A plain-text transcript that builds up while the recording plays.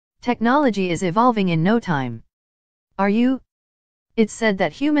Technology is evolving in no time. Are you? It's said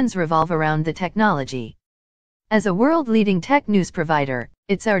that humans revolve around the technology. As a world-leading tech news provider,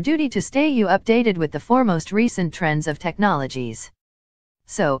 it's our duty to stay you updated with the foremost recent trends of technologies.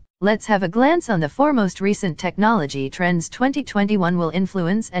 So, let's have a glance on the foremost recent technology trends 2021 will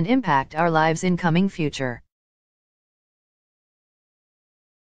influence and impact our lives in coming future.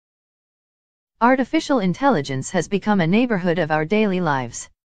 Artificial intelligence has become a neighborhood of our daily lives.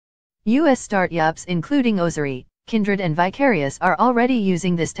 US startups including Ozuri, Kindred and Vicarious are already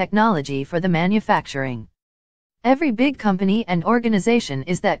using this technology for the manufacturing. Every big company and organization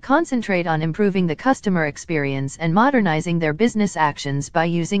is that concentrate on improving the customer experience and modernizing their business actions by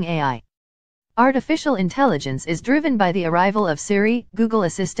using AI. Artificial intelligence is driven by the arrival of Siri, Google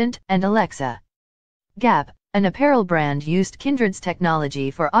Assistant, and Alexa. Gap, an apparel brand, used Kindred's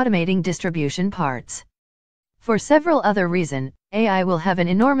technology for automating distribution parts. For several other reasons, AI will have an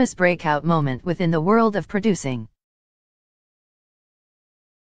enormous breakout moment within the world of producing.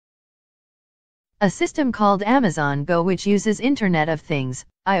 A system called Amazon Go, which uses Internet of Things,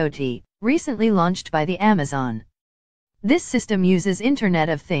 IoT, recently launched by the Amazon. This system uses Internet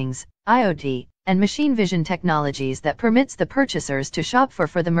of Things, IoT, and machine vision technologies that permits the purchasers to shop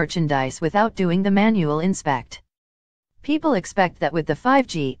for the merchandise without doing the manual inspect. People expect that with the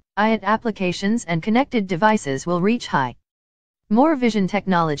 5G, IoT applications and connected devices will reach high. More vision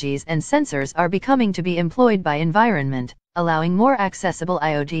technologies and sensors are becoming to be employed by environment, allowing more accessible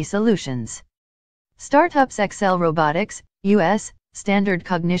IoT solutions. Startups Excel Robotics, US, Standard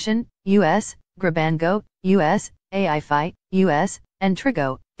Cognition, US, Grabango, US, AIFi, US, and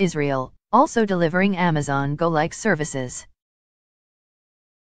Trigo, Israel, also delivering Amazon Go-like services.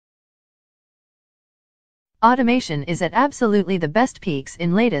 Automation is at absolutely the best peaks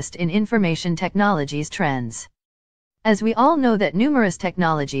in latest in information technologies trends. As we all know that numerous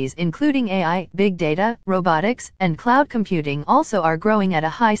technologies including AI, big data, robotics, and cloud computing also are growing at a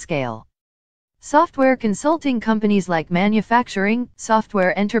high scale. Software consulting companies like manufacturing,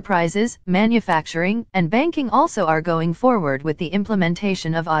 software enterprises, manufacturing, and banking also are going forward with the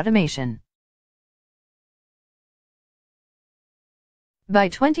implementation of automation. By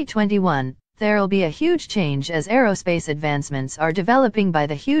 2021, there'll be a huge change as aerospace advancements are developing by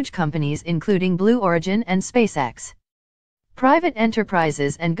the huge companies including Blue Origin and SpaceX. Private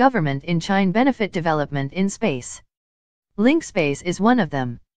enterprises and government in China benefit development in space. Link Space is one of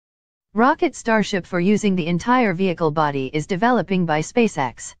them. Rocket Starship for using the entire vehicle body is developing by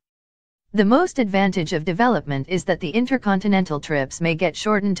SpaceX. The most advantage of development is that the intercontinental trips may get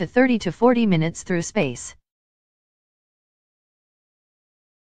shortened to 30 to 40 minutes through space.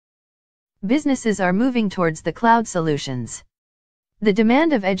 Businesses are moving towards the cloud solutions. The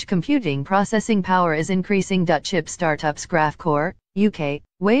demand of edge computing processing power is increasing. Chip startups Graphcore, UK,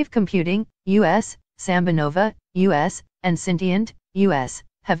 Wave Computing, US, Sambanova, US, and Sentient, US,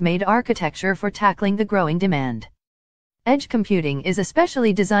 have made architecture for tackling the growing demand. Edge computing is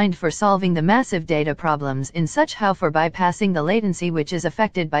especially designed for solving the massive data problems in such how for bypassing the latency which is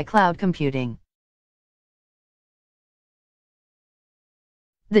affected by cloud computing.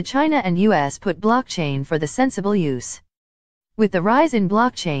 The China and US put blockchain for the sensible use. With the rise in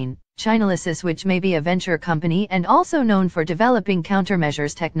blockchain, Chainalysis, which may be a venture company and also known for developing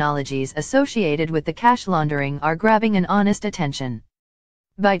countermeasures technologies associated with the cash laundering, are grabbing an honest attention.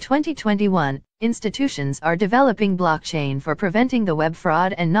 By 2021, institutions are developing blockchain for preventing the web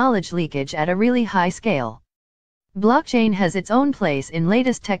fraud and knowledge leakage at a really high scale. Blockchain has its own place in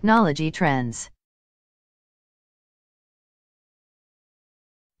latest technology trends.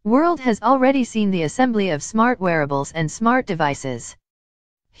 World has already seen the assembly of smart wearables and smart devices.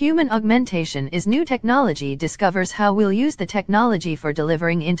 Human augmentation is new technology discovers how we'll use the technology for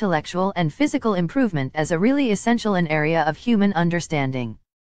delivering intellectual and physical improvement as a really essential an area of human understanding.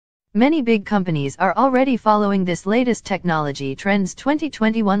 Many big companies are already following this latest technology trends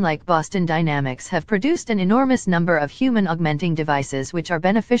 2021, like Boston Dynamics have produced an enormous number of human augmenting devices which are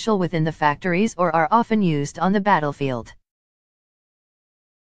beneficial within the factories or are often used on the battlefield.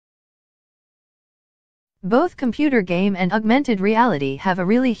 Both computer game and augmented reality have a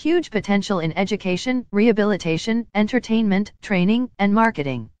really huge potential in education, rehabilitation, entertainment, training, and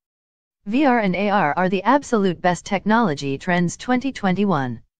marketing. VR and AR are the absolute best technology trends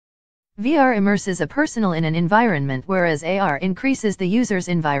 2021. VR immerses a person in an environment whereas AR increases the user's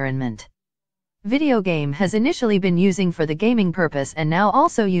environment. Video game has initially been using for the gaming purpose and now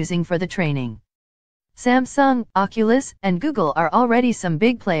also using for the training. Samsung, Oculus, and Google are already some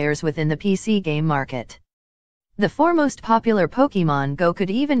big players within the PC game market. The foremost popular Pokemon Go could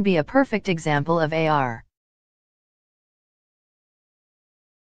even be a perfect example of AR.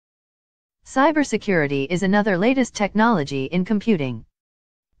 Cybersecurity is another latest technology in computing.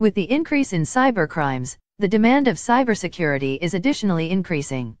 With the increase in cybercrimes, the demand of cybersecurity is additionally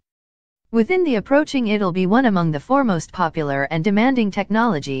increasing. Within the approaching, it'll be one among the foremost popular and demanding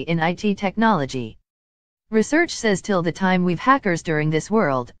technology in IT technology. Research says till the time we've hackers during this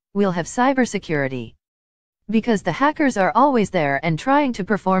world, we'll have cybersecurity. Because the hackers are always there and trying to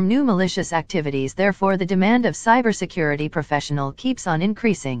perform new malicious activities, therefore the demand of cybersecurity professional keeps on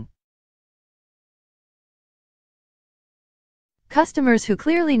increasing. Customers who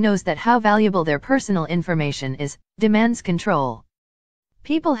clearly knows that how valuable their personal information is, demands control.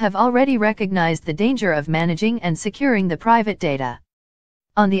 People have already recognized the danger of managing and securing the private data.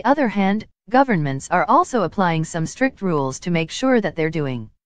 On the other hand, governments are also applying some strict rules to make sure that they're doing.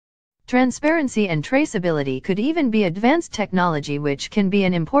 Transparency and traceability could even be advanced technology which can be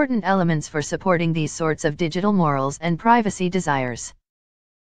an important elements for supporting these sorts of digital morals and privacy desires.